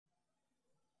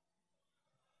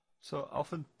So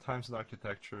oftentimes in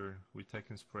architecture, we take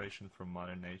inspiration from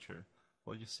Mother Nature.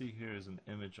 What you see here is an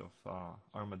image of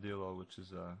Armadillo, which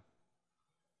is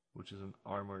an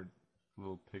armored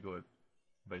little piglet,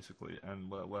 basically. And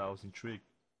what I was intrigued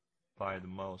by the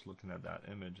most looking at that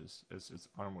image is its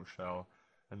armor shell,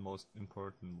 and most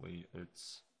importantly,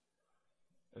 its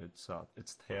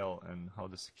tail and how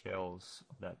the scales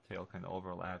of that tail kind of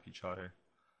overlap each other,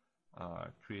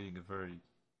 creating a very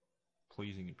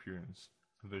pleasing appearance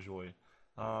visually.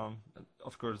 Um,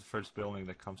 of course, the first building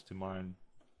that comes to mind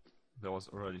that was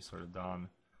already sort of done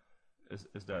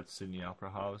is that Sydney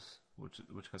Opera House, which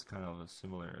has kind of a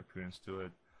similar appearance to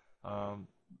it. Um,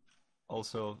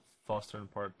 Also, Foster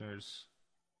and Partners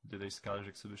did a Scottish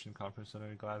Exhibition Conference Center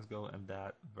in Glasgow, and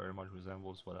that very much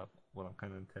resembles what I'm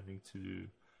kind of intending to do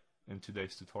in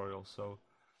today's tutorial. So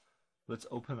let's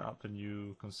open up a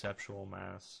new conceptual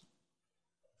mass,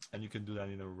 and you can do that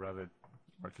in a Revit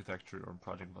architecture or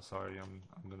Project Vasari. I'm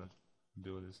gonna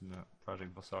do this in a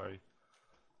Project Vasari.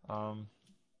 Um,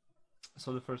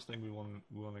 so the first thing we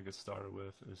want to get started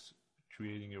with is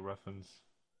creating a reference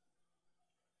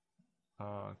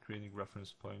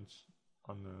points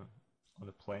on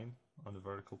the plane, on the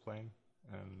vertical plane,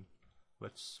 and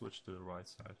let's switch to the right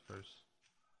side first.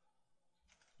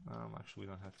 Actually, we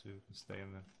don't have to stay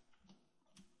in there.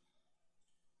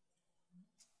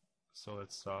 So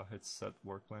let's hit set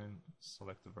work plane,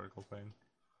 select the vertical plane,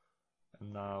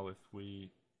 and now if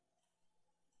we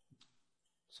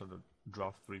sort of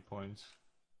drop 3 points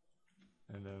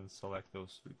and then select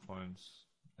those 3 points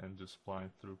and do spline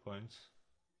through points,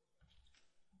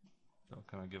 that'll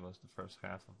kind of give us the first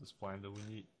half of the spline that we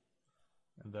need,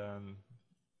 and then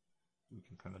we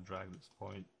can kind of drag this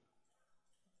point,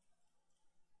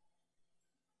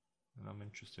 and I'm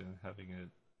interested in having it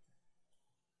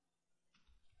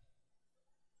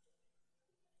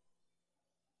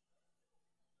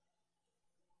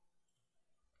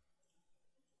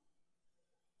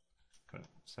kind of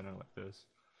center like this.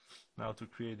 Now to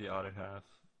create the other half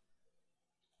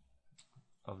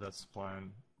of that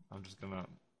spline, I'm just gonna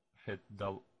hit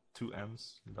two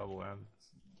M's, double M.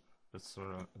 That's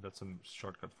a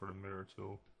shortcut for the mirror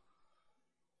tool.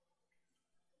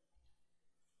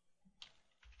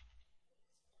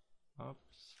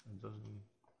 Oops, it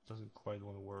doesn't quite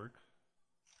want to work.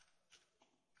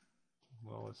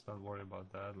 Well, let's not worry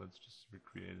about that. Let's just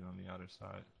recreate it on the other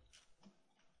side.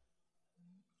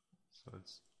 So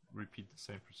let's repeat the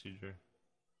same procedure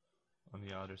on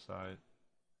the other side.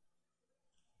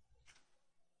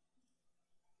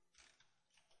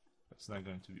 It's not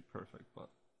going to be perfect, but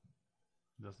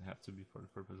it doesn't have to be for the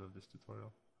purpose of this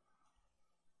tutorial.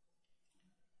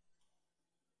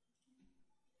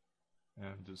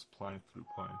 And just spline through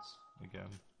points again.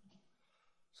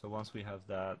 So once we have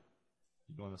that,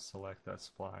 you want to select that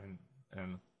spline,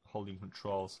 and holding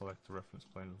control, select the reference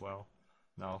plane as well.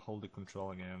 Now hold the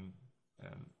control again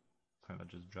and kind of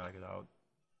just drag it out.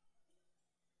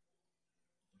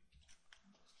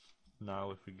 Now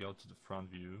if we go to the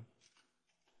front view,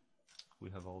 we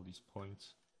have all these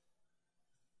points.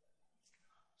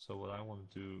 So what I want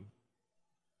to do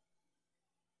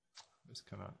is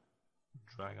kind of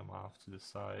drag them off to the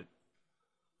side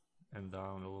and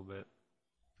down a little bit.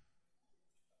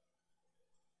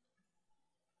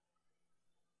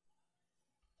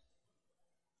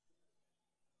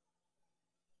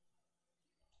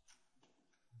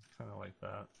 Kind of like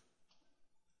that.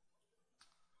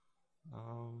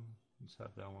 Let's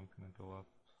have that one kind of go up.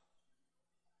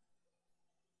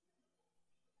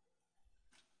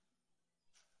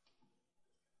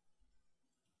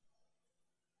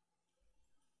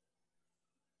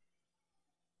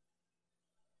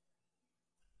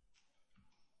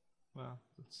 Well,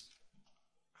 that's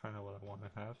kind of what I want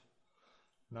to have.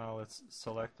 Now let's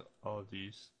select all of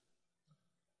these,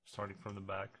 starting from the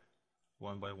back,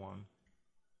 one by one,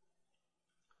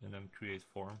 and then create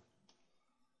form.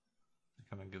 It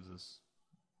kind of gives us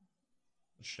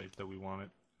the shape that we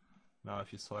wanted. Now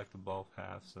if you select the both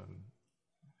halves and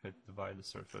hit divide the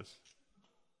surface,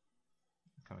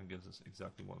 it kind of gives us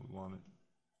exactly what we wanted.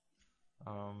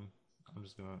 I'm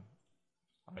just gonna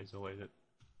isolate it.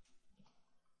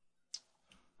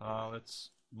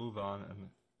 Let's move on and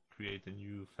create a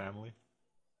new family,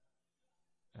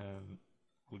 and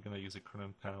we're gonna use a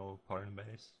current panel pattern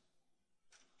base,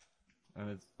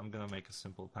 and I'm gonna make a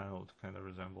simple panel to kind of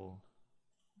resemble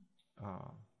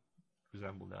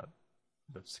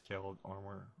that scaled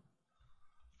armor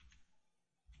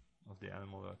of the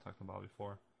animal that I talked about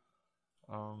before.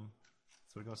 So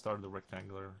we're gonna start with the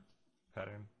rectangular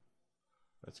pattern.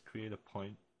 Let's create a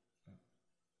point,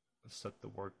 set the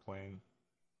work plane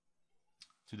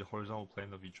to the horizontal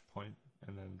plane of each point,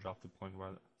 and then drop the point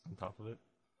right on top of it.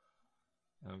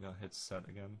 And I'm gonna hit set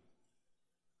again,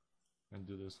 and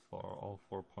do this for all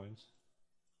 4 points.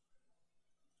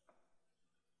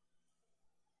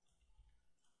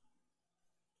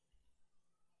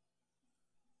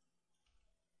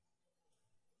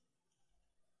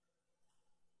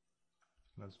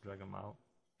 Let's drag them out.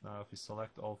 Now if we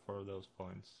select all 4 of those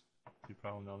points, you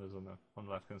probably notice on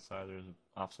the left hand side there's an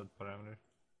offset parameter.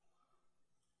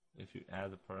 If you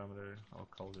add a parameter, I'll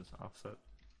call this offset,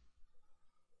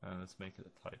 and let's make it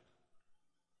a type.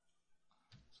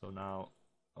 So now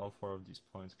all 4 of these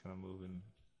points kind of move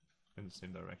in the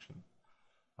same direction.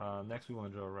 Next we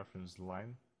want to draw a reference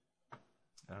line,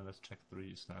 and let's check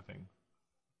 3D snapping.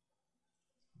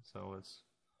 So let's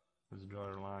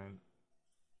draw a line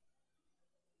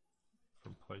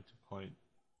from point to point,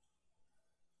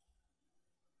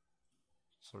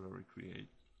 sort of recreate.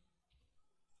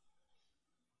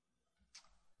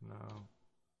 No,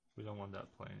 we don't want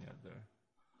that plane yet there.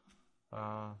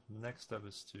 The next step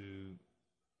is to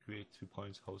create 2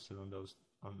 points hosted on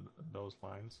those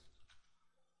lines,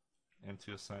 and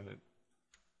to assign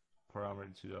a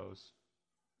parameter to those.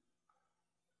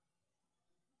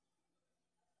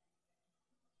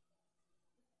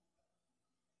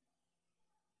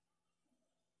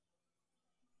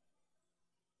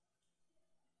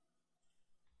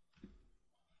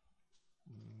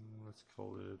 Let's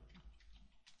call it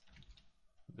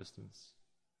distance.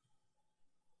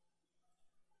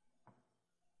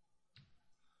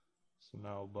 So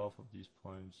now both of these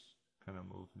points kind of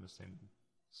move in the same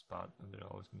spot, and they're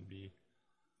always going to be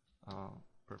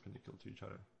perpendicular to each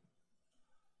other.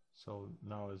 So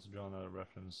now let's draw another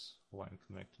reference line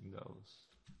connecting those.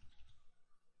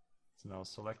 So now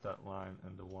select that line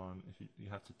and the one, if you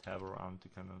have to tab around to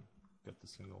kind of get the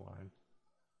single line,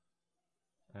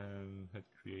 and hit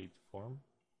create form,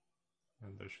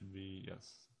 and there should be,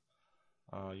 yes,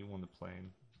 you want the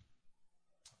plane.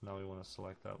 Now we want to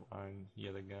select that line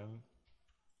yet again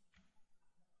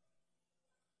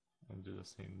and do the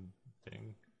same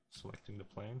thing, selecting the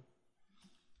plane.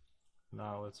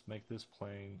 Now let's make this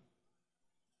plane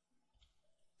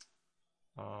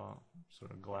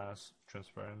sort of glass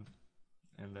transparent,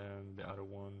 and then the other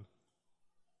one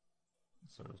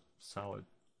sort of solid.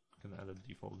 Can add a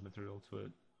default material to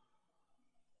it.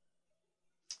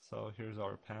 So here's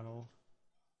our panel.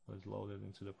 Let's load it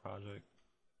into the project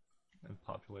and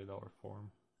populate our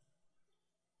form.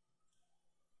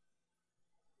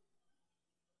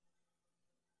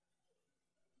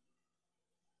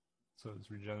 So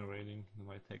it's regenerating. It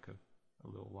might take a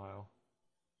little while.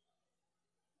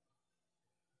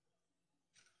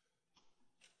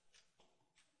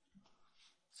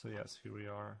 So yes, here we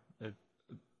are.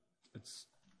 It's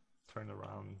turned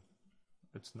around.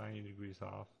 It's 90 degrees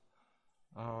off.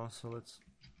 So let's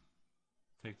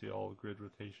take the all grid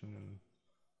rotation and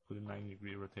put a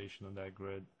 90-degree rotation on that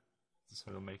grid to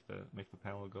sort of make the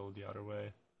panel go the other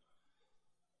way.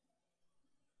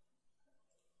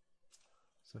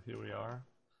 So here we are.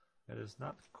 It is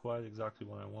not quite exactly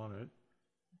what I wanted,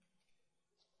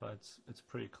 but it's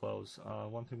pretty close.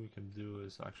 One thing we can do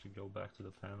is actually go back to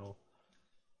the panel,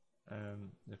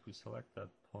 and if we select that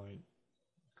point,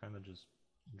 kind of just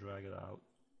drag it out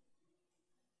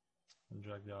and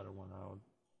drag the other one out,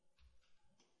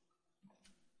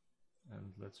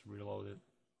 and let's reload it.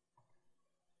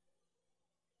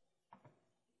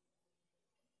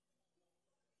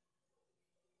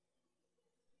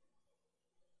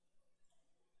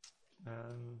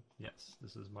 And yes,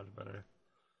 this is much better.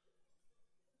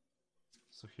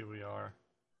 So here we are,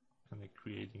 kind of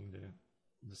creating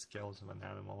the scales of an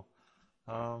animal.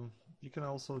 You can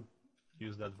also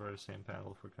use that very same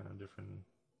panel for kind of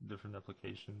different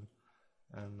application.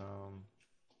 And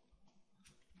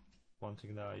one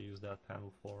thing that I use that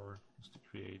panel for is to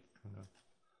create kind of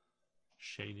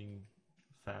shading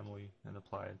family and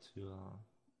apply it to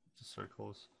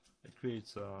circles. It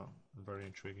creates very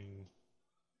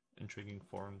intriguing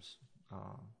forms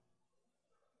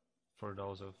for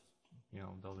those that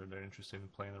are interested in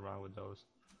playing around with those.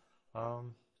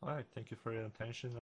 Alright, thank you for your attention.